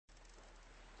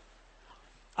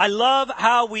I love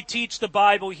how we teach the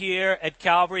Bible here at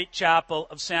Calvary Chapel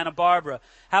of Santa Barbara.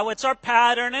 How it's our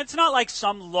pattern. It's not like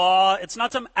some law. It's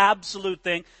not some absolute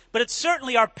thing. But it's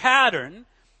certainly our pattern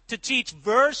to teach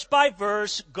verse by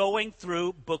verse going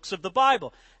through books of the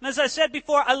Bible. And as I said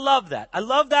before, I love that. I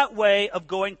love that way of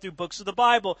going through books of the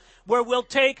Bible where we'll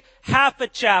take half a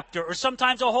chapter or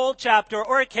sometimes a whole chapter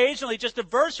or occasionally just a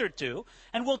verse or two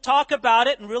and we'll talk about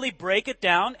it and really break it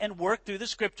down and work through the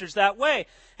scriptures that way.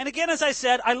 And again, as I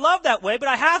said, I love that way, but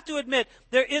I have to admit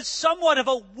there is somewhat of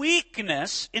a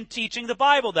weakness in teaching the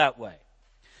Bible that way.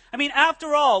 I mean,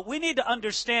 after all, we need to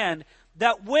understand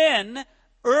that when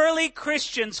early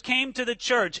Christians came to the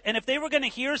church, and if they were going to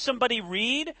hear somebody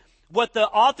read what the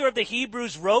author of the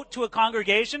Hebrews wrote to a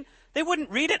congregation, they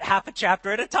wouldn't read it half a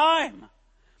chapter at a time.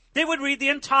 They would read the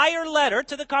entire letter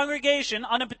to the congregation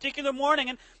on a particular morning,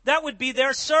 and that would be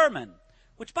their sermon.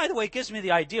 Which, by the way, gives me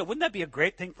the idea. Wouldn't that be a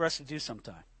great thing for us to do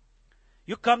sometime?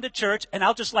 You come to church, and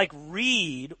I'll just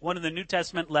read one of the New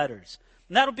Testament letters.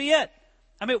 And that'll be it.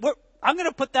 I mean, I'm going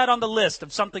to put that on the list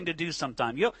of something to do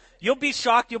sometime. You'll be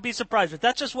shocked, you'll be surprised, but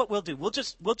that's just what we'll do. We'll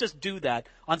just do that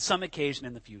on some occasion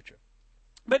in the future.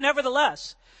 But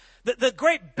nevertheless, the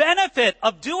great benefit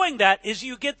of doing that is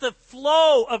you get the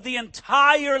flow of the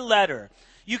entire letter.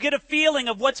 You get a feeling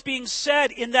of what's being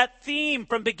said in that theme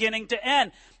from beginning to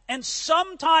end. And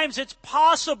sometimes it's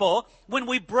possible when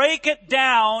we break it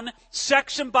down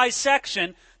section by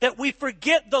section that we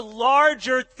forget the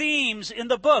larger themes in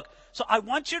the book. So I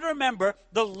want you to remember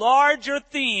the larger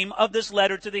theme of this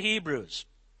letter to the Hebrews.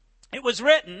 It was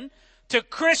written to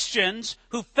Christians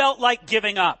who felt like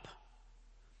giving up.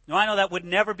 Now, I know that would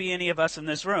never be any of us in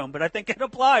this room, but I think it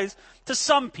applies to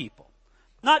some people.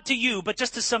 Not to you, but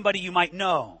just to somebody you might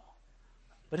know.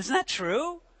 But isn't that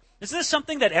true? Isn't this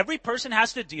something that every person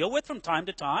has to deal with from time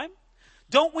to time?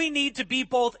 Don't we need to be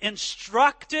both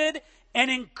instructed and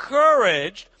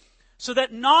encouraged so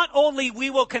that not only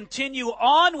we will continue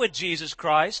on with Jesus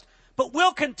Christ, but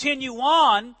we'll continue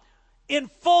on in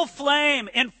full flame,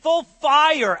 in full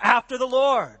fire after the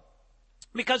Lord?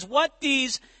 Because what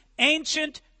these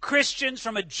ancient Christians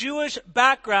from a Jewish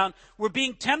background were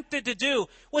being tempted to do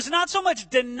was not so much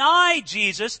deny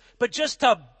Jesus, but just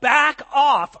to back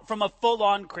off from a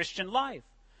full-on Christian life.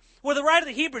 Well, the writer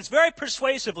of the Hebrews very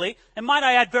persuasively, and might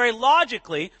I add very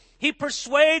logically, he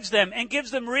persuades them and gives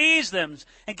them reasons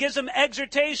and gives them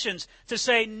exhortations to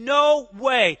say, no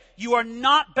way, you are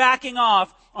not backing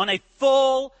off on a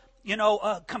full,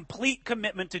 complete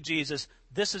commitment to Jesus.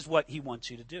 This is what he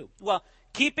wants you to do. Well,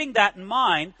 keeping that in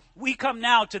mind, we come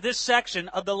now to this section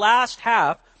of the last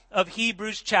half of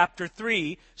Hebrews chapter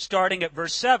 3, starting at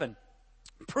verse 7.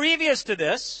 Previous to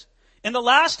this, in the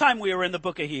last time we were in the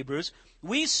book of Hebrews,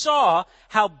 we saw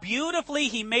how beautifully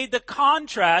he made the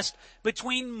contrast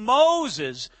between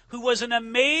Moses, who was an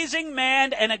amazing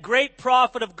man and a great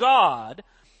prophet of God,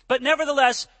 but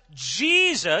nevertheless,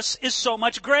 Jesus is so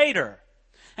much greater.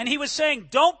 And he was saying,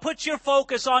 don't put your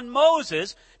focus on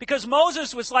Moses, because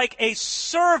Moses was like a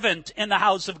servant in the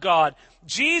house of God.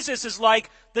 Jesus is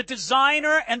like the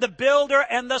designer and the builder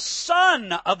and the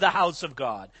son of the house of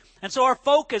God. And so our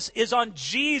focus is on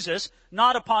Jesus,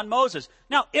 not upon Moses.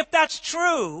 Now, if that's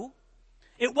true,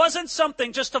 it wasn't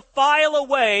something just to file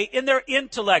away in their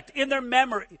intellect, in their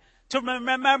memory, to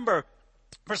remember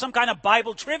for some kind of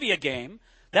Bible trivia game.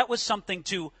 That was something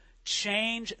to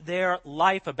change their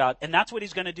life about. And that's what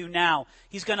he's going to do now.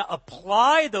 He's going to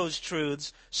apply those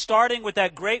truths, starting with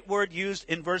that great word used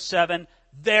in verse 7,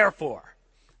 therefore.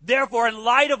 Therefore, in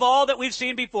light of all that we've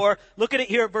seen before, look at it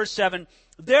here at verse 7.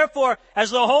 Therefore, as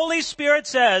the Holy Spirit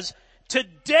says,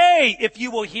 today, if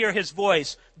you will hear his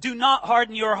voice, do not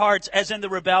harden your hearts as in the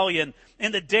rebellion,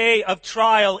 in the day of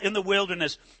trial in the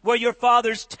wilderness, where your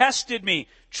fathers tested me,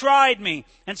 tried me,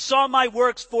 and saw my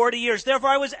works 40 years. Therefore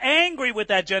I was angry with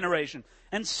that generation,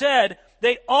 and said,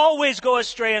 they always go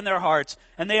astray in their hearts,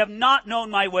 and they have not known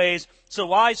my ways.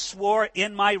 So I swore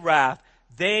in my wrath,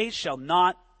 they shall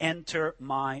not enter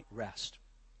my rest.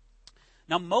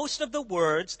 Now, most of the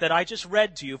words that I just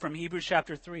read to you from Hebrews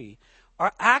chapter 3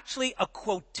 are actually a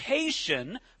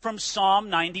quotation from Psalm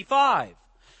 95.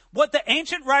 What the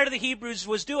ancient writer of the Hebrews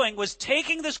was doing was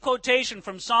taking this quotation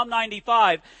from Psalm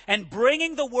 95 and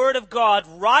bringing the Word of God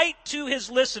right to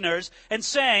his listeners and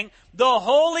saying, the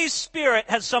Holy Spirit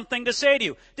has something to say to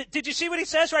you. Did you see what he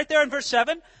says right there in verse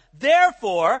 7?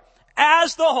 Therefore,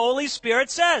 as the Holy Spirit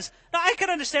says. Now, I can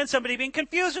understand somebody being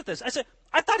confused with this. I said,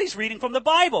 I thought he's reading from the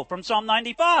Bible, from Psalm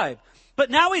 95. But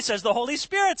now he says the Holy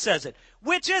Spirit says it.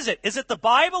 Which is it? Is it the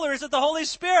Bible or is it the Holy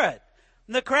Spirit?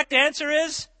 And the correct answer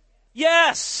is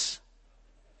yes.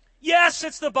 Yes,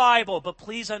 it's the Bible. But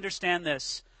please understand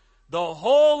this. The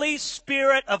Holy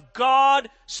Spirit of God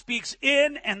speaks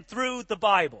in and through the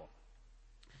Bible.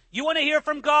 You want to hear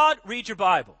from God? Read your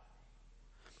Bible.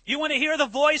 You want to hear the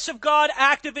voice of God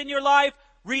active in your life?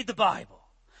 Read the Bible.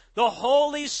 The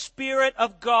Holy Spirit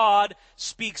of God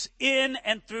speaks in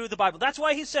and through the Bible. That's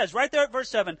why he says, right there at verse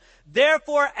 7,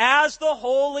 therefore, as the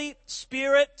Holy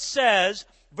Spirit says,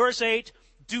 verse 8,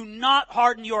 do not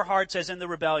harden your hearts as in the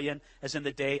rebellion, as in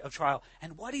the day of trial.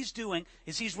 And what he's doing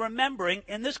is he's remembering,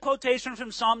 in this quotation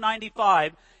from Psalm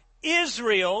 95,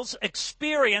 Israel's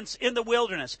experience in the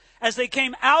wilderness. As they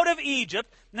came out of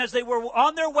Egypt, and as they were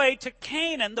on their way to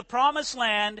Canaan, the promised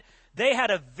land, they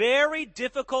had a very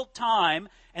difficult time,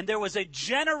 and there was a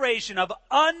generation of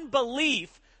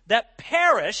unbelief that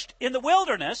perished in the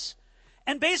wilderness.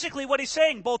 And basically what he's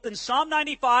saying, both in Psalm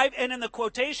 95 and in the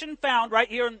quotation found right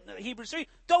here in Hebrews 3,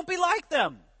 don't be like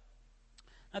them.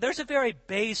 Now there's a very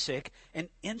basic and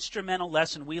instrumental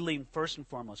lesson we learn first and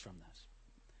foremost from this.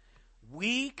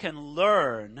 We can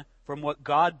learn from what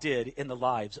God did in the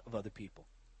lives of other people.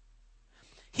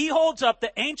 He holds up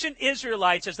the ancient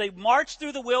Israelites as they marched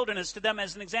through the wilderness to them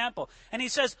as an example. And he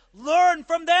says, learn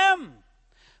from them.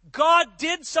 God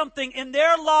did something in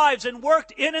their lives and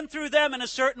worked in and through them in a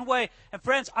certain way. And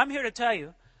friends, I'm here to tell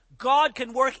you, God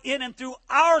can work in and through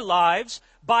our lives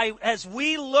as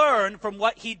we learn from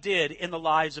what he did in the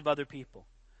lives of other people.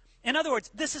 In other words,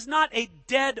 this is not a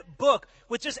dead book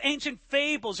with just ancient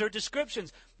fables or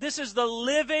descriptions. This is the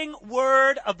living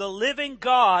word of the living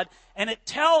God, and it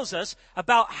tells us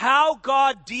about how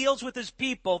God deals with his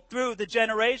people through the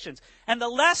generations. And the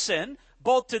lesson,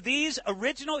 both to these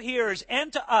original hearers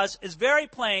and to us, is very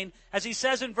plain. As he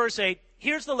says in verse 8,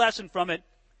 here's the lesson from it.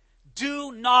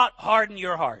 Do not harden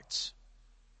your hearts.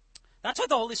 That's what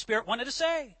the Holy Spirit wanted to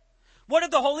say. What did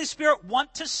the Holy Spirit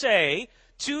want to say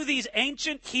to these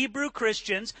ancient Hebrew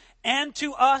Christians and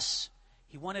to us?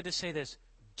 He wanted to say this: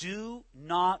 do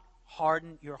not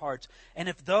harden your hearts. And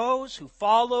if those who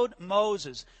followed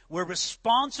Moses were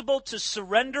responsible to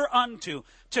surrender unto,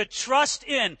 to trust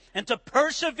in, and to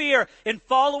persevere in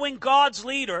following God's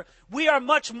leader, we are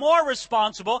much more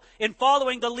responsible in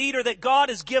following the leader that God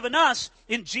has given us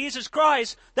in Jesus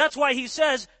Christ. That's why he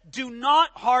says, do not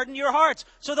harden your hearts.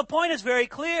 So the point is very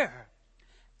clear.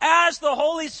 As the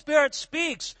Holy Spirit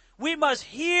speaks, we must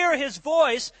hear his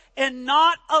voice and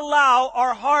not allow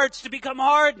our hearts to become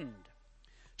hardened.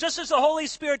 Just as the Holy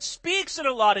Spirit speaks in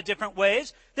a lot of different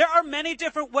ways, there are many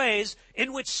different ways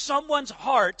in which someone's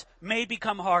heart may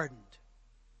become hardened.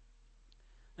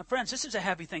 Now, friends, this is a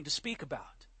heavy thing to speak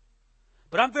about.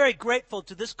 But I'm very grateful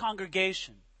to this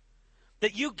congregation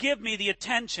that you give me the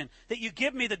attention, that you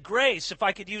give me the grace, if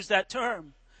I could use that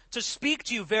term, to speak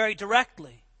to you very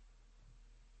directly.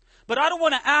 But I don't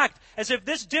want to act as if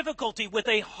this difficulty with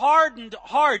a hardened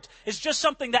heart is just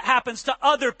something that happens to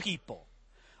other people.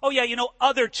 Oh yeah,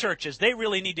 other churches, they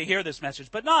really need to hear this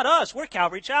message, but not us. We're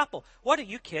Calvary Chapel. What, are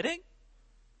you kidding?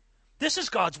 This is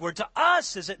God's word to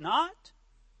us, is it not?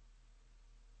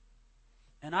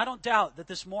 And I don't doubt that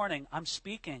this morning I'm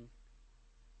speaking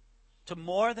to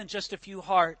more than just a few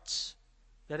hearts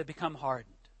that have become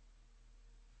hardened.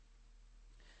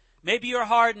 Maybe you're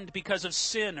hardened because of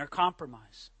sin or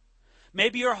compromise.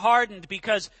 Maybe you're hardened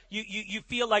because you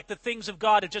feel like the things of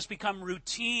God have just become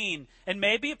routine. And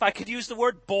maybe, if I could use the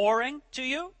word, boring to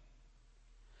you.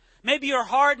 Maybe you're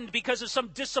hardened because of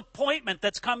some disappointment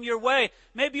that's come your way.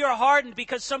 Maybe you're hardened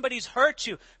because somebody's hurt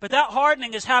you. But that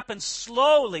hardening has happened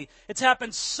slowly. It's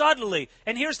happened subtly.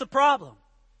 And here's the problem.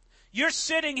 You're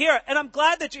sitting here, and I'm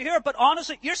glad that you're here, but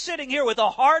honestly, you're sitting here with a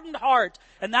hardened heart,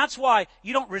 and that's why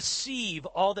you don't receive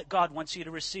all that God wants you to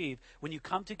receive when you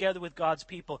come together with God's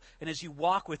people and as you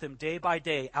walk with him day by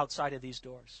day outside of these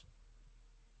doors.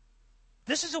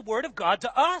 This is a word of God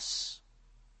to us.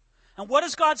 And what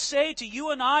does God say to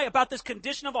you and I about this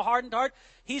condition of a hardened heart?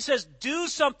 He says, do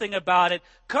something about it.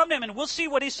 Come to him, and we'll see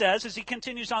what he says as he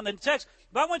continues on the text.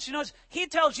 But I want you to notice, he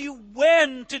tells you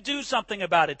when to do something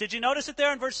about it. Did you notice it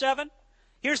there in verse 7?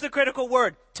 Here's the critical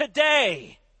word,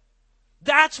 today.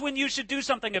 That's when you should do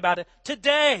something about it,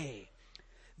 today.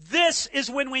 This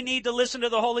is when we need to listen to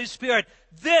the Holy Spirit.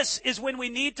 This is when we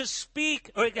need to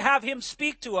speak, or have him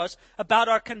speak to us about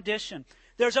our condition.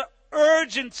 There's an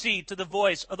urgency to the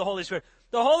voice of the Holy Spirit.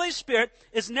 The Holy Spirit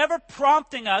is never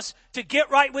prompting us to get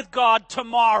right with God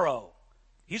tomorrow.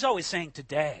 He's always saying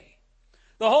today.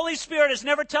 The Holy Spirit is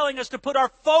never telling us to put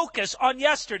our focus on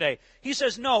yesterday. He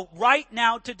says, no, right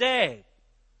now, today.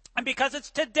 And because it's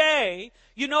today,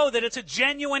 you know that it's a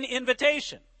genuine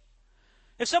invitation.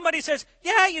 If somebody says,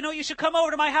 yeah, you should come over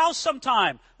to my house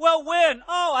sometime. Well, when?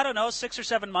 Oh, I don't know, 6 or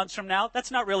 7 months from now.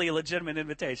 That's not really a legitimate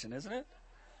invitation, isn't it?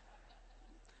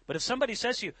 But if somebody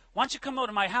says to you, why don't you come over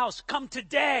to my house? Come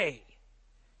today.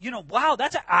 Wow,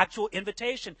 that's an actual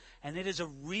invitation. And it is a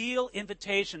real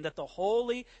invitation that the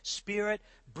Holy Spirit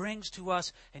brings to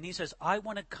us. And he says, I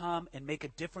want to come and make a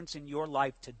difference in your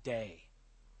life today.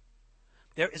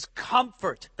 There is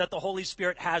comfort that the Holy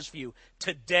Spirit has for you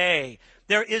today.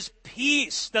 There is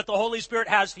peace that the Holy Spirit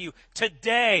has for you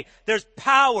today. There's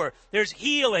power. There's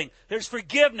healing. There's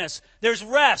forgiveness. There's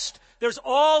rest. There's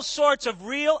all sorts of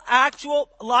real, actual,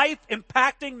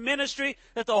 life-impacting ministry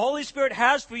that the Holy Spirit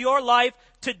has for your life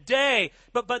today.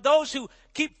 But those who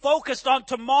keep focused on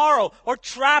tomorrow or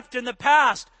trapped in the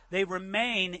past, they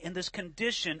remain in this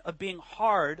condition of being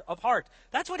hard of heart.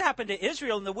 That's what happened to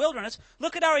Israel in the wilderness.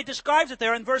 Look at how he describes it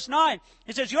there in verse 9.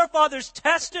 He says, your fathers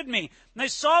tested me, and they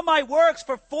saw my works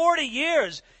for 40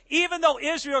 years. Even though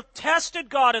Israel tested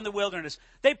God in the wilderness,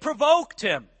 they provoked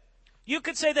him. You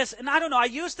could say this, and I don't know, I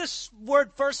use this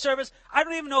word first service. I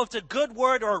don't even know if it's a good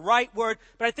word or a right word,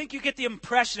 but I think you get the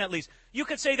impression at least. You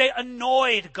could say they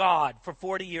annoyed God for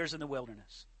 40 years in the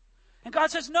wilderness. And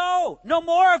God says, no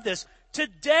more of this.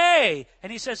 Today,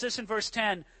 and he says this in verse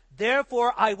 10,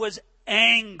 therefore I was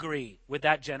angry with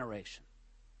that generation.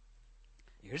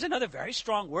 Here's another very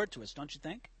strong word to us, don't you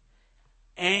think?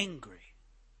 Angry.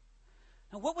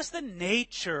 Now, what was the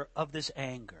nature of this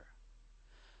anger?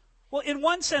 Well, in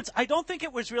one sense, I don't think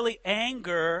it was really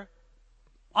anger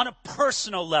on a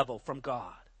personal level from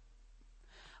God.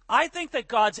 I think that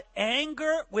God's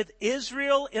anger with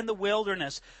Israel in the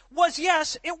wilderness was,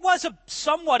 yes, it was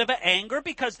somewhat of an anger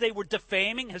because they were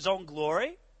defaming his own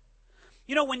glory.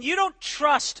 When you don't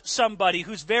trust somebody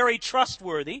who's very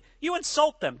trustworthy, you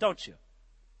insult them, don't you?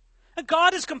 And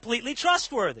God is completely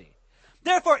trustworthy.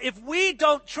 Therefore, if we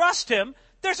don't trust him,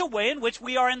 there's a way in which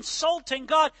we are insulting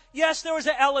God. Yes, there was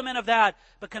an element of that.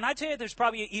 But can I tell you, there's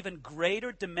probably an even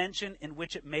greater dimension in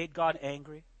which it made God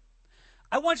angry?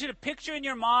 I want you to picture in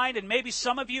your mind, and maybe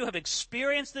some of you have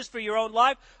experienced this for your own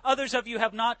life, others of you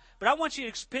have not, but I want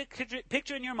you to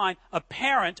picture in your mind a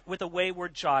parent with a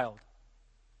wayward child.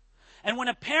 And when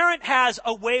a parent has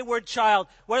a wayward child,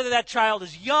 whether that child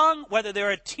is young, whether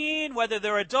they're a teen, whether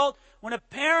they're adult, when a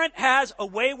parent has a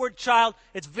wayward child,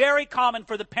 it's very common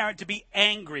for the parent to be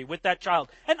angry with that child,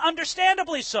 and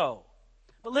understandably so.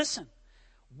 But listen.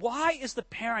 Why is the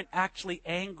parent actually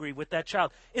angry with that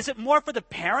child? Is it more for the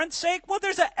parent's sake? Well,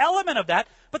 there's an element of that,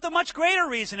 but the much greater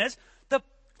reason is the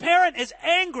parent is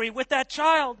angry with that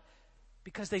child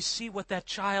because they see what that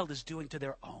child is doing to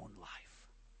their own life.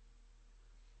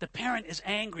 The parent is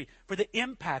angry for the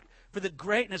impact, for the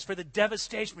greatness, for the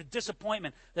devastation, for the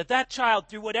disappointment that that child,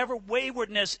 through whatever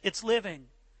waywardness it's living,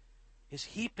 is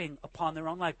heaping upon their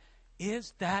own life.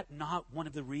 Is that not one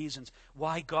of the reasons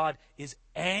why God is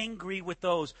angry with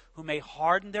those who may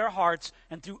harden their hearts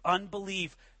and through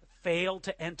unbelief fail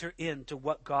to enter into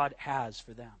what God has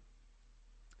for them?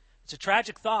 It's a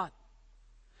tragic thought.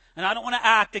 And I don't want to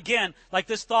act, again, like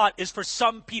this thought is for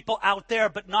some people out there,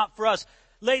 but not for us.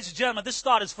 Ladies and gentlemen, this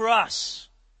thought is for us.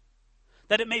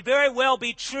 That it may very well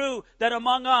be true that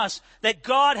among us, that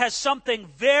God has something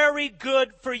very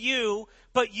good for you,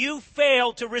 but you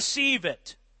fail to receive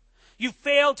it. You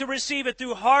fail to receive it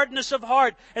through hardness of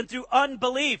heart and through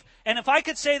unbelief. And if I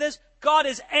could say this, God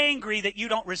is angry that you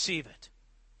don't receive it.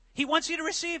 He wants you to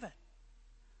receive it.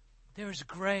 There is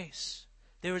grace.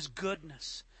 There is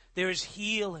goodness. There is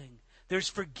healing. There's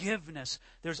forgiveness.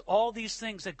 There's all these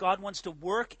things that God wants to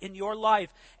work in your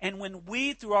life. And when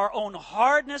we, through our own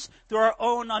hardness, through our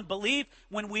own unbelief,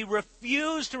 when we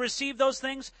refuse to receive those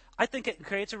things, I think it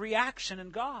creates a reaction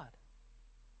in God.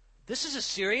 This is a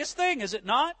serious thing, is it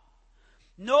not?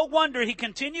 No wonder he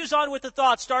continues on with the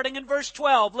thought, starting in verse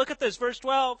 12. Look at this, verse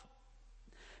 12.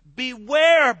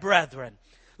 Beware, brethren,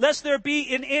 lest there be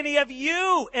in any of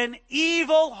you an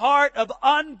evil heart of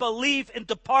unbelief in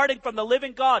departing from the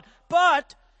living God.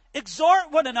 But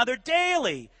exhort one another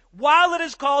daily, while it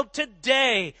is called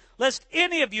today, lest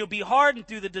any of you be hardened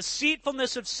through the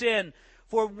deceitfulness of sin.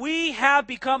 For we have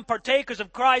become partakers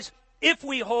of Christ if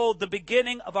we hold the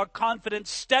beginning of our confidence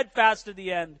steadfast to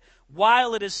the end,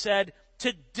 while it is said,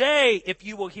 today, if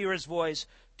you will hear his voice,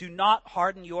 do not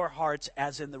harden your hearts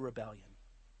as in the rebellion.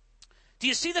 Do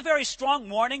you see the very strong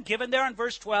warning given there in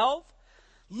verse 12?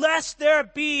 Lest there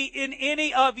be in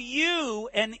any of you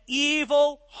an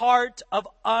evil heart of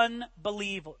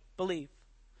unbelief.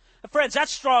 Friends,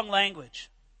 that's strong language.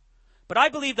 But I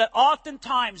believe that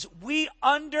oftentimes we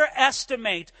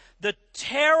underestimate the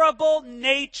terrible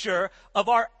nature of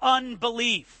our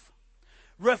unbelief.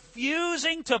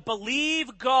 Refusing to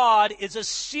believe God is a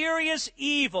serious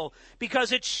evil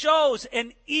because it shows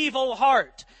an evil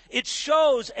heart. It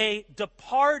shows a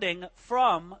departing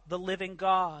from the living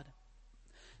God.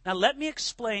 Now let me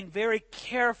explain very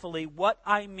carefully what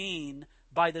I mean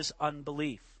by this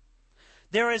unbelief.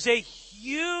 There is a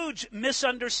huge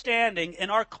misunderstanding in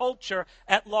our culture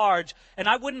at large, and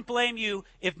I wouldn't blame you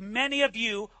if many of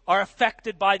you are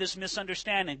affected by this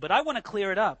misunderstanding, but I want to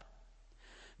clear it up.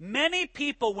 Many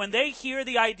people, when they hear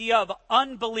the idea of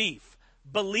unbelief,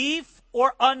 belief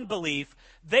or unbelief,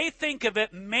 they think of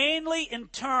it mainly in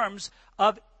terms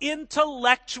of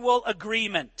intellectual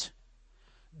agreement.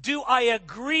 Do I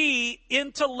agree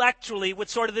intellectually with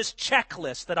sort of this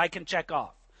checklist that I can check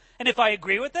off? And if I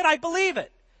agree with it, I believe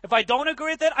it. If I don't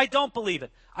agree with it, I don't believe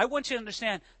it. I want you to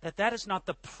understand that that is not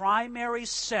the primary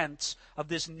sense of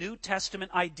this New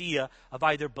Testament idea of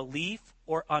either belief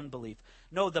or unbelief.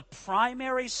 No, the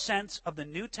primary sense of the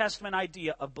New Testament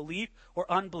idea of belief or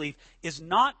unbelief is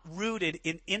not rooted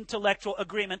in intellectual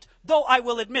agreement, though I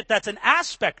will admit that's an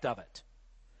aspect of it.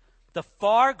 The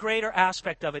far greater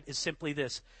aspect of it is simply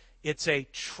this. It's a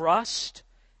trust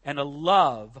and a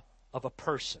love of a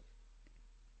person.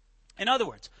 In other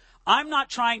words, I'm not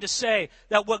trying to say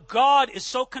that what God is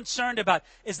so concerned about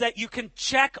is that you can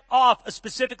check off a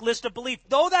specific list of beliefs,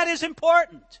 though that is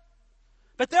important.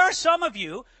 But there are some of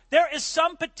you, there is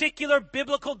some particular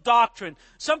biblical doctrine,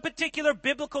 some particular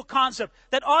biblical concept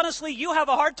that honestly you have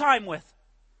a hard time with.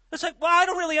 It's like, well, I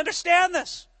don't really understand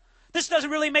this. This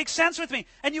doesn't really make sense with me.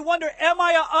 And you wonder, am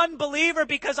I an unbeliever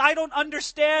because I don't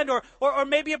understand or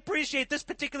maybe appreciate this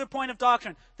particular point of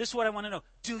doctrine? This is what I want to know.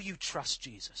 Do you trust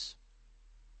Jesus?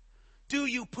 Do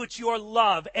you put your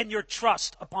love and your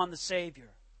trust upon the Savior?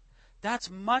 That's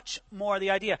much more the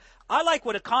idea. I like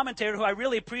what a commentator who I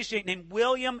really appreciate named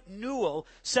William Newell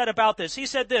said about this. He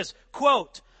said this,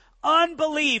 quote,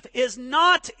 unbelief is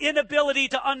not inability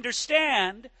to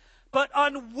understand, but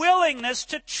unwillingness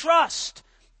to trust.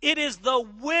 It is the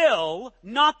will,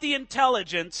 not the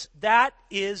intelligence, that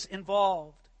is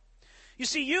involved. You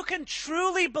see, you can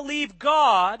truly believe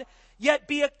God, yet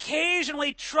be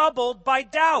occasionally troubled by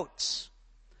doubts.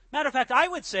 Matter of fact, I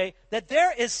would say that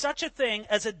there is such a thing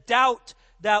as a doubt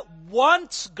that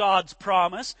wants God's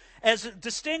promise, as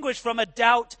distinguished from a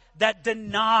doubt that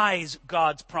denies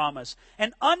God's promise.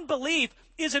 And unbelief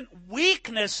isn't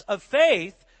weakness of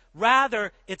faith,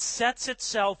 rather it sets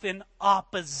itself in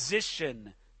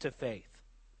opposition to faith.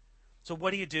 So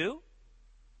what do?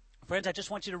 Friends, I just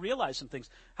want you to realize some things.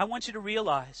 I want you to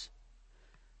realize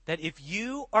that if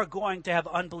you are going to have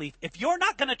unbelief, if you're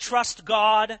not going to trust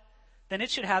God, then it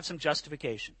should have some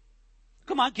justification.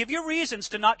 Come on, give your reasons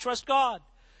to not trust God.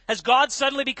 Has God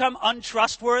suddenly become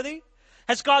untrustworthy?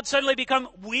 Has God suddenly become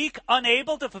weak,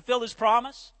 unable to fulfill His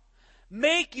promise?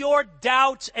 Make your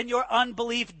doubts and your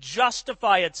unbelief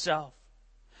justify itself.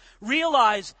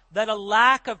 Realize that a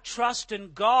lack of trust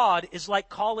in God is like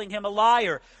calling Him a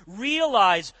liar.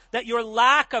 Realize that your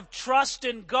lack of trust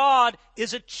in God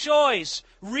is a choice.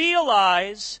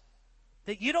 Realize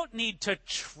that you don't need to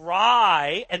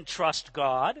try and trust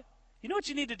God. You know what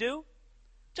you need to do?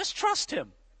 Just trust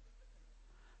Him.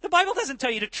 The Bible doesn't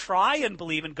tell you to try and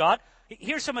believe in God.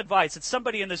 Here's some advice that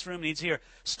somebody in this room needs to hear.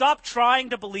 Stop trying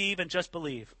to believe and just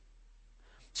believe.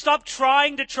 Stop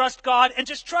trying to trust God and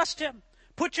just trust Him.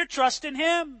 Put your trust in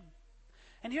Him.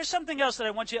 And here's something else that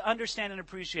I want you to understand and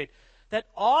appreciate. That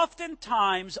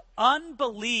oftentimes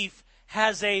unbelief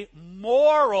has a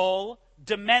moral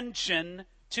dimension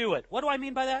to it. What do I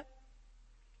mean by that?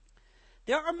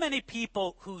 There are many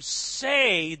people who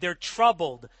say they're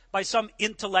troubled by some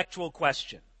intellectual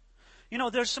question. You know,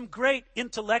 there's some great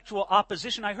intellectual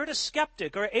opposition. I heard a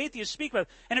skeptic or an atheist speak about it,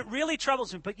 and it really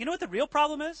troubles me. But you know what the real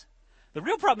problem is? The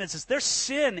real problem is there's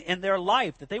sin in their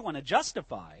life that they want to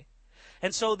justify.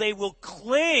 And so they will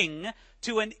cling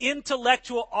to an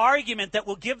intellectual argument that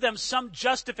will give them some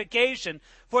justification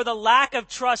for the lack of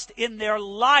trust in their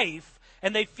life.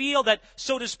 And they feel that,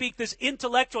 so to speak, this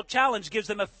intellectual challenge gives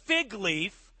them a fig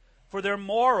leaf for their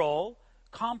moral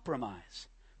compromise.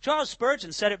 Charles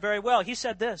Spurgeon said it very well. He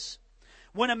said this,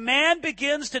 when a man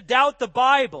begins to doubt the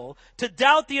Bible, to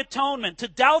doubt the atonement, to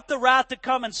doubt the wrath to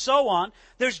come, and so on,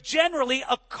 there's generally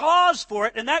a cause for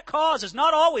it, and that cause is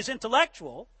not always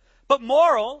intellectual, but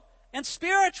moral and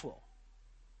spiritual.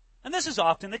 And this is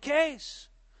often the case.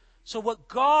 So what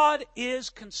God is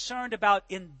concerned about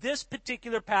in this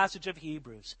particular passage of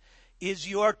Hebrews is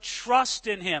your trust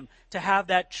in Him to have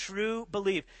that true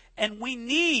belief. And we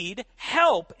need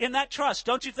help in that trust,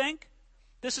 don't you think?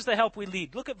 This is the help we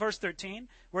need. Look at verse 13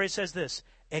 where he says this,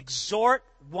 exhort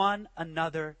one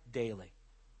another daily.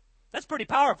 That's pretty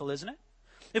powerful, isn't it?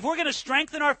 If we're going to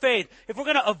strengthen our faith, if we're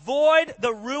going to avoid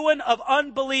the ruin of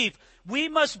unbelief, we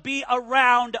must be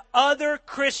around other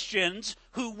Christians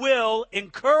who will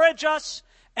encourage us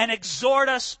and exhort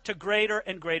us to greater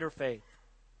and greater faith.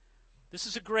 This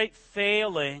is a great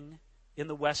failing in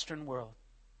the Western world.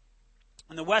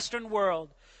 In the Western world,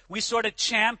 we sort of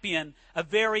champion a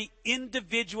very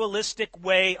individualistic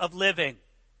way of living.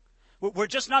 We're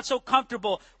just not so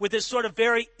comfortable with this sort of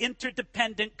very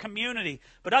interdependent community.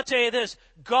 But I'll tell you this,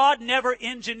 God never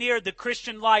engineered the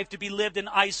Christian life to be lived in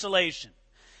isolation.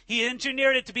 He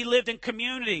engineered it to be lived in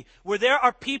community, where there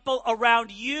are people around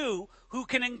you who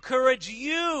can encourage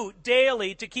you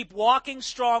daily to keep walking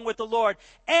strong with the Lord,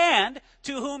 and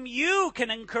to whom you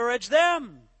can encourage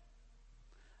them.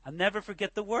 I'll never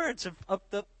forget the words of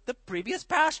the previous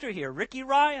pastor here, Ricky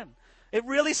Ryan. It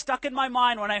really stuck in my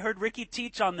mind when I heard Ricky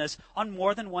teach on this on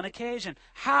more than one occasion.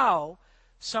 How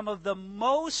some of the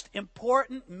most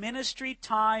important ministry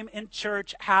time in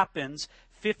church happens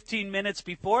 15 minutes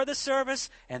before the service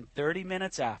and 30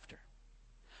 minutes after.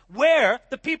 Where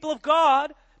the people of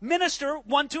God minister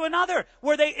one to another,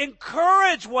 where they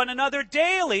encourage one another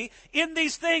daily in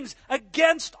these things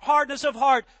against hardness of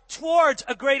heart, towards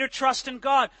a greater trust in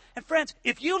God. And friends,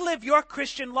 if you live your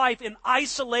Christian life in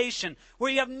isolation,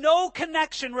 where you have no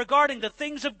connection regarding the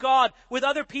things of God with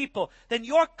other people, then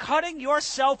you're cutting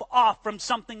yourself off from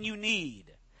something you need.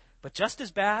 But just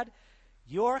as bad,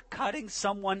 you're cutting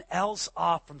someone else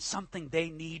off from something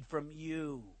they need from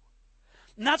you.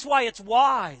 And that's why it's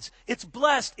wise, it's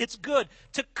blessed, it's good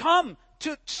to come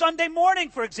to Sunday morning,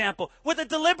 for example, with a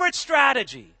deliberate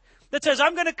strategy that says,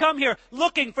 I'm going to come here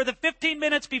looking for the 15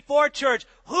 minutes before church.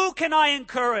 Who can I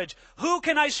encourage? Who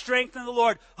can I strengthen the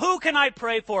Lord? Who can I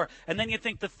pray for? And then you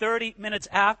think the 30 minutes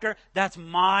after, that's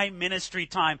my ministry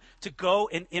time to go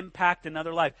and impact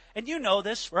another life. And you know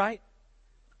this, right?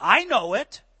 I know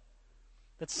it.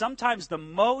 That sometimes the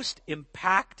most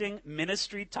impacting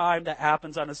ministry time that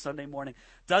happens on a Sunday morning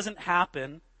doesn't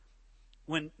happen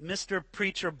when Mr.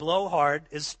 Preacher Blowhard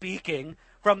is speaking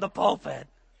from the pulpit.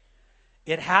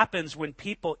 It happens when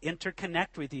people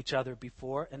interconnect with each other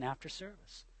before and after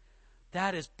service.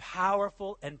 That is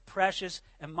powerful and precious,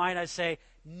 and might I say,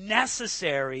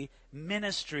 necessary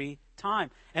ministry time.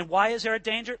 And why is there a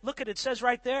danger? Look at it, it says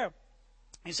right there.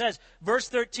 He says, verse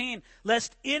 13,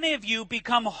 lest any of you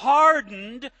become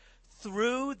hardened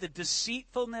through the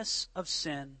deceitfulness of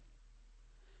sin.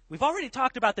 We've already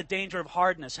talked about the danger of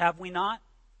hardness, have we not?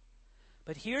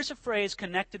 But here's a phrase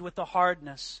connected with the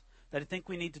hardness that I think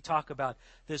we need to talk about.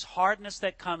 This hardness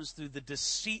that comes through the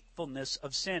deceitfulness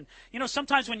of sin. You know,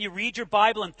 sometimes when you read your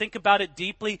Bible and think about it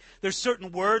deeply, there's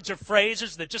certain words or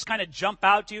phrases that just kind of jump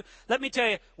out to you. Let me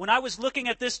tell you, when I was looking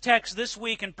at this text this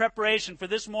week in preparation for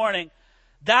this morning,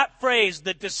 that phrase,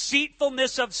 the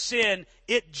deceitfulness of sin,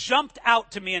 it jumped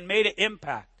out to me and made an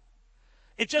impact.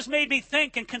 It just made me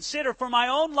think and consider for my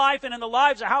own life and in the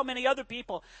lives of how many other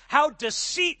people, how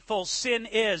deceitful sin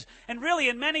is. And really,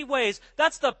 in many ways,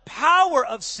 that's the power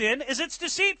of sin, is its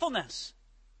deceitfulness.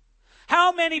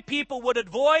 How many people would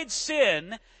avoid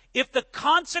sin if the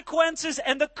consequences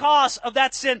and the costs of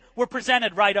that sin were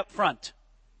presented right up front?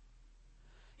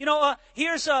 You know,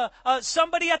 here's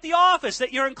somebody at the office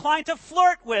that you're inclined to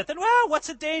flirt with. And, well, what's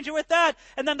the danger with that?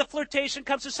 And then the flirtation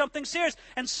comes to something serious.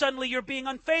 And suddenly you're being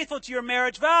unfaithful to your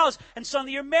marriage vows. And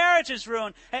suddenly your marriage is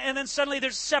ruined. And then suddenly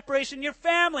there's separation in your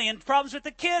family and problems with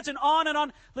the kids and on and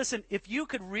on. Listen, if you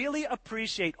could really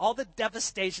appreciate all the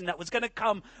devastation that was going to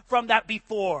come from that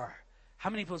before, how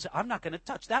many people say, I'm not going to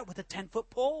touch that with a 10-foot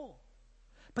pole?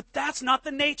 But that's not the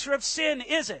nature of sin,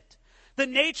 is it? The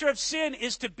nature of sin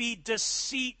is to be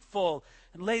deceitful.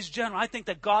 And ladies and gentlemen, I think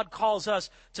that God calls us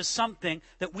to something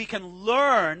that we can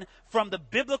learn from the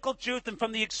biblical truth and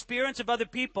from the experience of other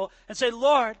people and say,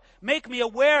 Lord, make me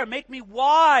aware, make me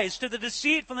wise to the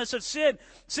deceitfulness of sin.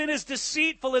 Sin is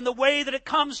deceitful in the way that it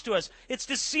comes to us. It's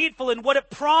deceitful in what it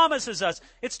promises us.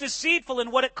 It's deceitful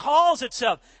in what it calls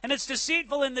itself. And it's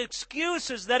deceitful in the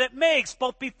excuses that it makes,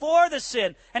 both before the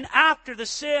sin and after the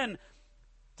sin.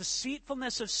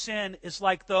 Deceitfulness of sin is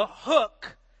like the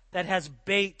hook that has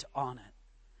bait on it.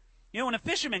 You know, when a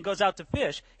fisherman goes out to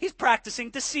fish, he's practicing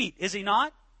deceit, is he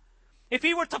not? If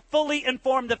he were to fully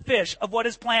inform the fish of what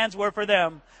his plans were for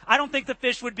them, I don't think the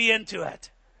fish would be into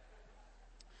it.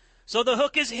 So the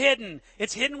hook is hidden.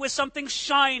 It's hidden with something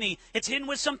shiny. It's hidden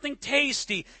with something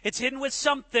tasty. It's hidden with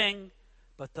something,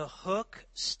 but the hook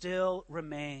still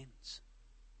remains.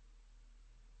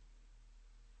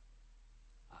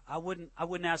 I wouldn't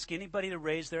ask anybody to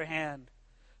raise their hand,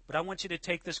 but I want you to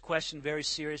take this question very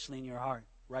seriously in your heart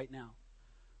right now.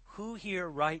 Who here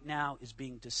right now is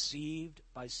being deceived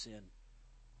by sin?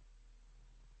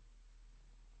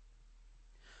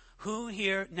 Who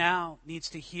here now needs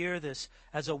to hear this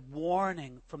as a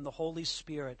warning from the Holy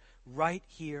Spirit right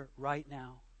here, right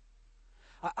now?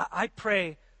 I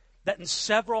pray that in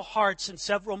several hearts and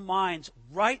several minds,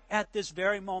 right at this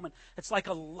very moment, it's like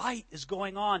a light is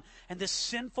going on, and this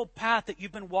sinful path that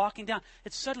you've been walking down,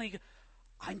 it's suddenly,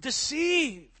 I'm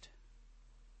deceived.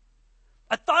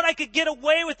 I thought I could get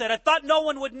away with it. I thought no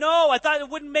one would know. I thought it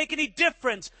wouldn't make any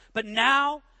difference. But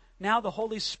now the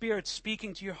Holy Spirit's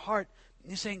speaking to your heart,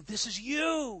 and He's saying, this is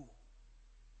you.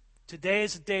 Today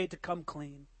is the day to come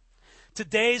clean.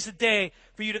 Today is the day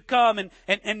for you to come,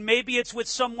 and maybe it's with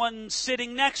someone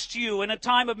sitting next to you in a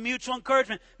time of mutual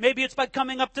encouragement. Maybe it's by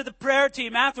coming up to the prayer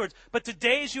team afterwards. But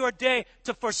today is your day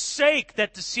to forsake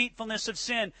that deceitfulness of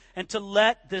sin and to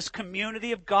let this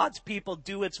community of God's people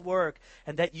do its work,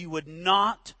 and that you would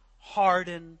not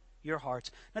harden your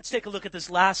hearts. Let's take a look at this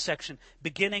last section,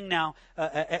 beginning now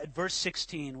at verse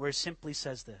 16, where it simply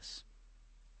says this.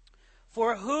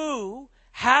 For who,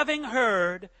 having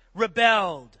heard,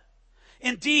 rebelled?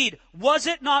 Indeed, was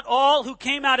it not all who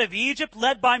came out of Egypt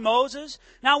led by Moses?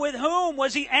 Now with whom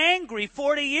was he angry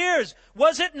 40 years?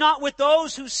 Was it not with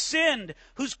those who sinned,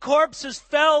 whose corpses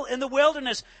fell in the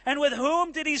wilderness? And with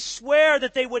whom did he swear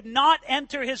that they would not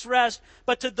enter his rest,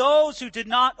 but to those who did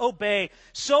not obey?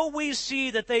 So we see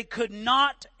that they could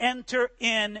not enter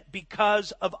in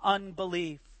because of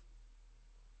unbelief.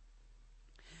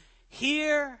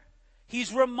 Here,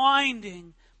 he's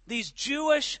reminding these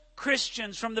Jewish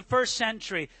Christians from the first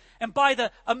century, and by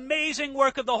the amazing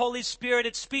work of the Holy Spirit,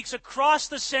 it speaks across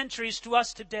the centuries to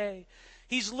us today.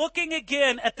 He's looking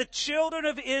again at the children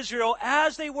of Israel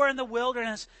as they were in the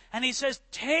wilderness, and he says,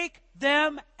 take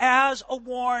them as a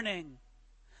warning.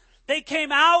 They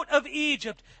came out of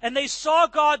Egypt, and they saw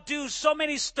God do so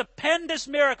many stupendous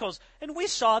miracles. And we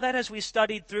saw that as we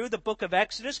studied through the book of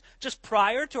Exodus just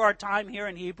prior to our time here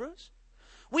in Hebrews.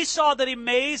 We saw the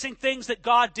amazing things that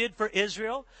God did for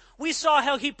Israel. We saw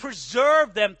how He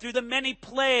preserved them through the many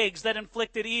plagues that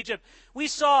inflicted Egypt. We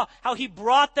saw how He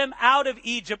brought them out of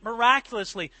Egypt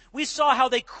miraculously. We saw how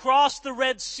they crossed the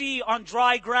Red Sea on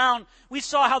dry ground. We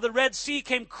saw how the Red Sea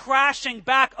came crashing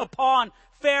back upon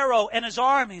Pharaoh and his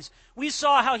armies. We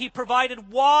saw how He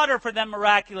provided water for them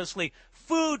miraculously,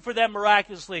 food for them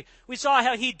miraculously. We saw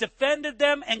how He defended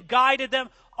them and guided them.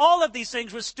 All of these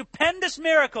things were stupendous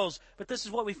miracles. But this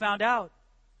is what we found out.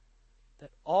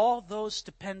 That all those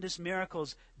stupendous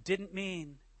miracles didn't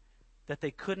mean that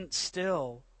they couldn't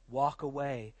still walk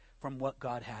away from what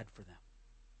God had for them.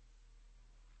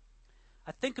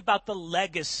 I think about the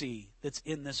legacy that's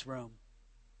in this room.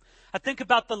 I think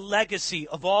about the legacy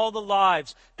of all the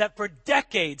lives that for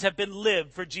decades have been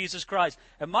lived for Jesus Christ.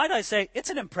 And might I say, it's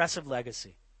an impressive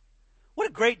legacy. What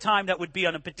a great time that would be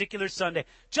on a particular Sunday,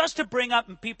 just to bring up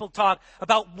and people talk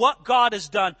about what God has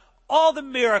done, all the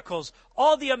miracles,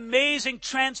 all the amazing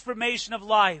transformation of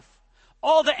life,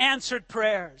 all the answered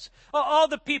prayers, all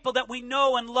the people that we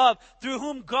know and love through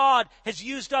whom God has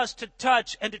used us to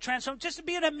touch and to transform. Just to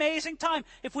be an amazing time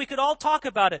if we could all talk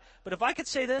about it. But if I could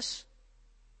say this,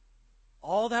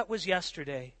 all that was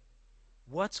yesterday.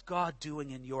 What's God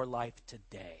doing in your life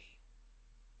today?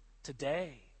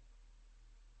 Today.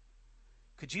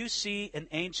 Could you see an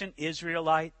ancient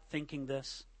Israelite thinking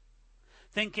this?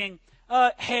 Thinking,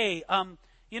 hey,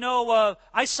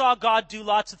 I saw God do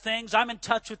lots of things. I'm in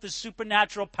touch with His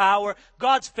supernatural power.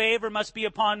 God's favor must be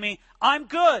upon me. I'm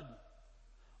good.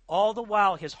 All the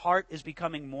while, his heart is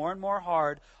becoming more and more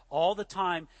hard. All the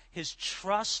time, his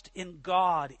trust in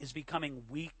God is becoming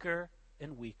weaker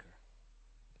and weaker.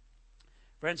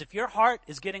 Friends, if your heart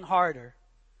is getting harder,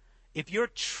 if your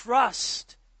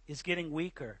trust is getting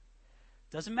weaker,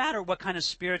 doesn't matter what kind of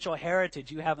spiritual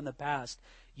heritage you have in the past,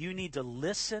 you need to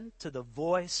listen to the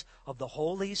voice of the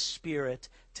Holy Spirit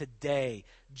today.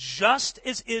 Just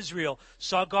as Israel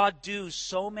saw God do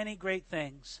so many great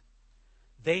things,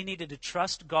 they needed to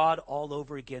trust God all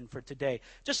over again for today.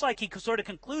 Just like he sort of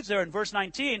concludes there in verse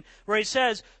 19, where he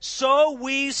says, so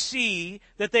we see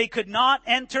that they could not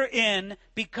enter in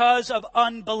because of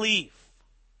unbelief.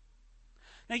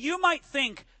 Now you might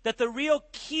think that the real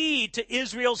key to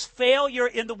Israel's failure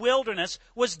in the wilderness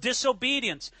was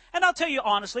disobedience. And I'll tell you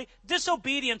honestly,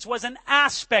 disobedience was an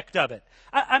aspect of it.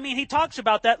 I mean, he talks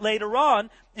about that later on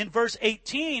in verse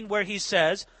 18 where he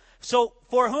says, so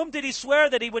for whom did he swear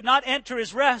that he would not enter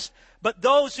his rest, but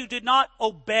those who did not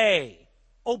obey?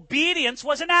 Obedience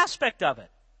was an aspect of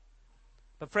it.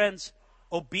 But friends,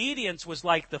 obedience was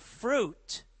like the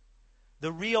fruit.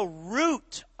 The real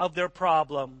root of their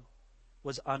problem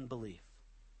was unbelief.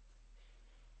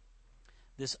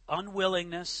 This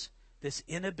unwillingness, this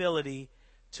inability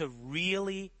to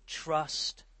really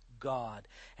trust God.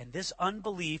 And this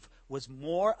unbelief was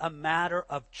more a matter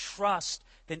of trust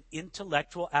than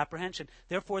intellectual apprehension.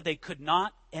 Therefore, they could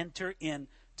not enter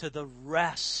into the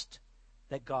rest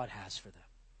that God has for them.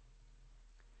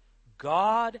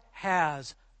 God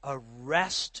has a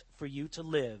rest for you to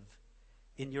live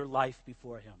in your life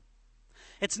before Him.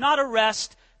 It's not a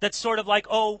rest that's sort of like,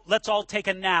 oh, let's all take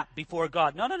a nap before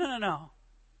God. No.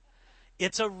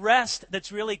 It's a rest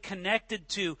that's really connected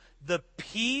to the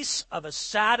peace of a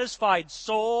satisfied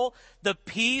soul, the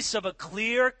peace of a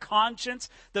clear conscience,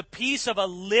 the peace of a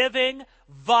living,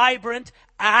 vibrant,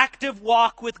 active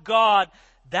walk with God.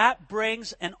 That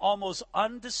brings an almost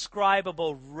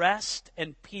undescribable rest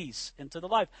and peace into the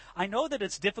life. I know that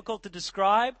it's difficult to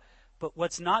describe, but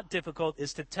what's not difficult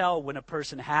is to tell when a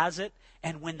person has it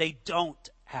and when they don't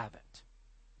have it.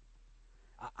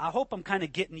 I hope I'm kind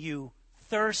of getting you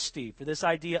thirsty for this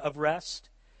idea of rest,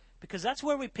 because that's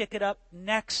where we pick it up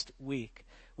next week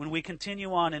when we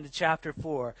continue on into chapter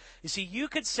 4. You see, you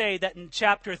could say that in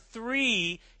chapter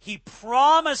 3, he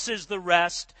promises the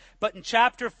rest, but in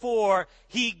chapter 4,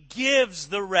 he gives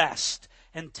the rest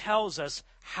and tells us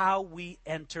how we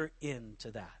enter into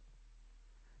that.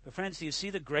 But friends, do you see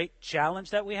the great challenge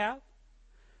that we have?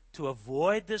 To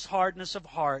avoid this hardness of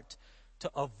heart,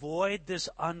 to avoid this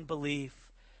unbelief,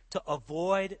 to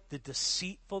avoid the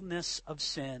deceitfulness of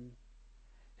sin,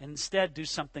 and instead do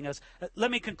something else.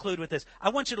 Let me conclude with this. I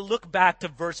want you to look back to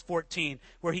verse 14,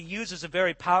 where he uses a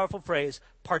very powerful phrase,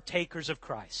 partakers of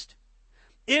Christ.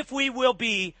 If we will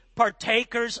be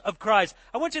partakers of Christ.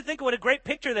 I want you to think of what a great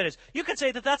picture that is. You could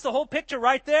say that that's the whole picture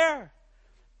right there.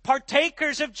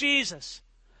 Partakers of Jesus.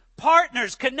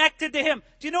 Partners connected to Him.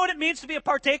 Do you know what it means to be a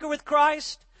partaker with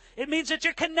Christ? It means that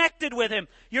you're connected with Him.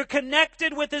 You're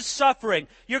connected with His suffering.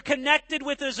 You're connected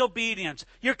with His obedience.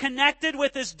 You're connected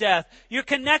with His death. You're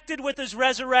connected with His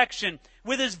resurrection,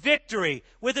 with His victory,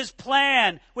 with His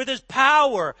plan, with His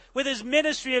power, with His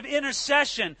ministry of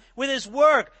intercession, with His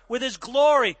work, with His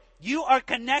glory. You are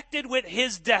connected with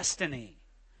His destiny.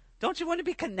 Don't you want to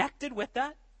be connected with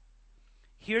that?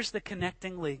 Here's the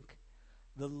connecting link.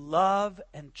 The love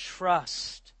and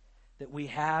trust that we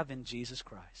have in Jesus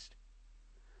Christ.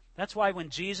 That's why when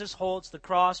Jesus holds the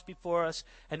cross before us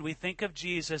and we think of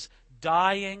Jesus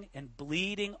dying and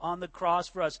bleeding on the cross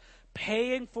for us,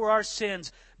 paying for our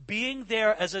sins, being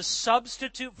there as a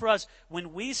substitute for us,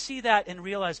 when we see that and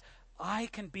realize, I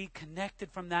can be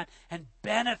connected from that and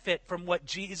benefit from what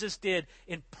Jesus did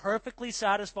in perfectly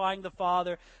satisfying the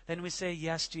Father, then we say,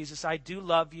 yes, Jesus, I do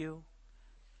love you.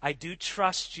 I do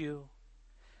trust you.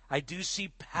 I do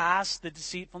see past the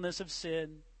deceitfulness of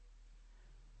sin.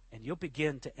 And you'll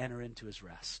begin to enter into His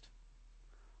rest.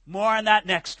 More on that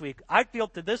next week. I feel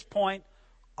to this point,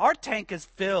 our tank is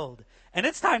filled. And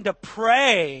it's time to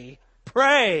pray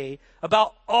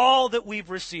about all that we've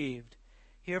received.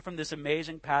 Hear from this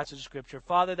amazing passage of Scripture.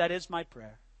 Father, that is my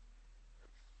prayer.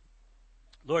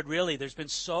 Lord, really, there's been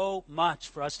so much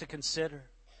for us to consider.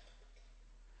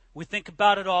 We think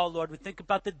about it all, Lord. We think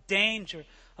about the danger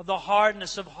of the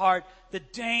hardness of heart, the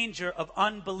danger of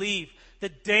unbelief, the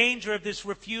danger of this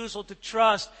refusal to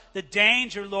trust, the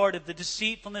danger, Lord, of the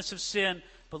deceitfulness of sin.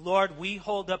 But Lord, we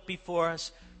hold up before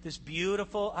us this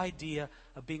beautiful idea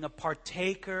of being a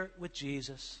partaker with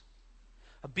Jesus,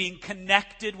 of being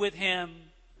connected with Him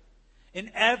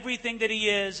in everything that He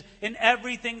is, in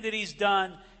everything that He's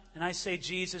done. And I say,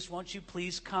 Jesus, won't you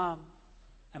please come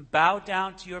and bow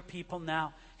down to your people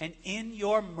now? And in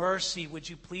your mercy, would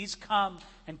you please come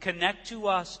and connect to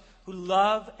us who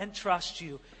love and trust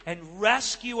you and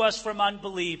rescue us from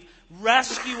unbelief,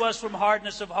 rescue us from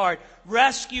hardness of heart,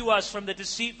 rescue us from the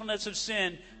deceitfulness of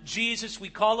sin. Jesus, we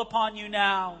call upon you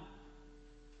now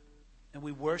and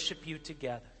we worship you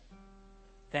together.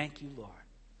 Thank you, Lord.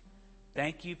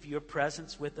 Thank you for your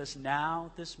presence with us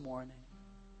now this morning.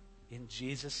 In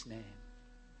Jesus' name,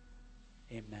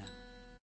 amen.